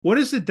What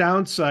is the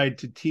downside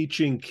to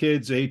teaching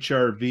kids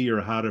HRV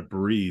or how to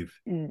breathe?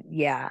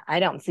 Yeah, I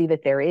don't see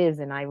that there is.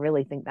 And I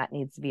really think that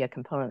needs to be a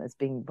component that's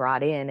being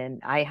brought in.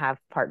 And I have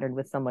partnered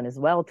with someone as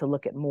well to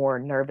look at more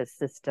nervous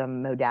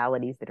system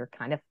modalities that are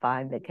kind of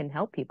fun that can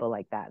help people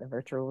like that. The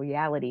virtual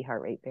reality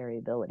heart rate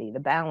variability, the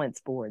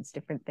balance boards,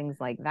 different things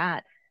like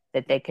that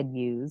that they could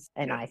use.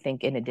 And I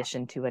think in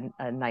addition to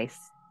a nice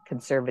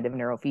conservative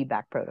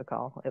neurofeedback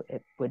protocol,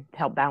 it would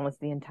help balance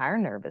the entire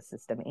nervous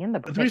system and the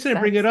The makes reason I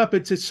bring it sense. up,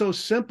 it's so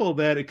simple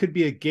that it could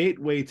be a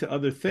gateway to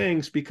other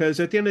things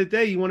because at the end of the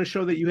day, you want to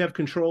show that you have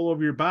control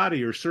over your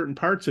body or certain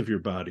parts of your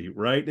body,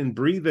 right? And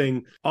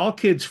breathing, all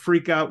kids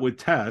freak out with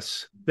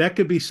tests. That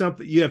could be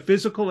something you have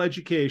physical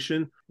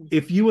education.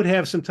 If you would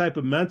have some type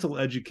of mental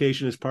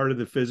education as part of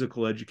the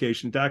physical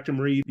education, Dr.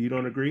 Marie, you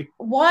don't agree?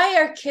 Why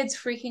are kids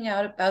freaking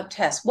out about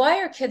tests? Why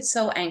are kids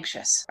so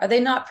anxious? Are they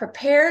not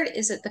prepared?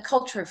 Is it the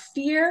culture of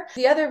fear?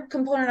 The other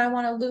component I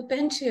want to loop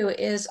into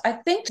is I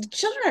think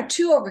children are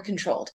too over controlled.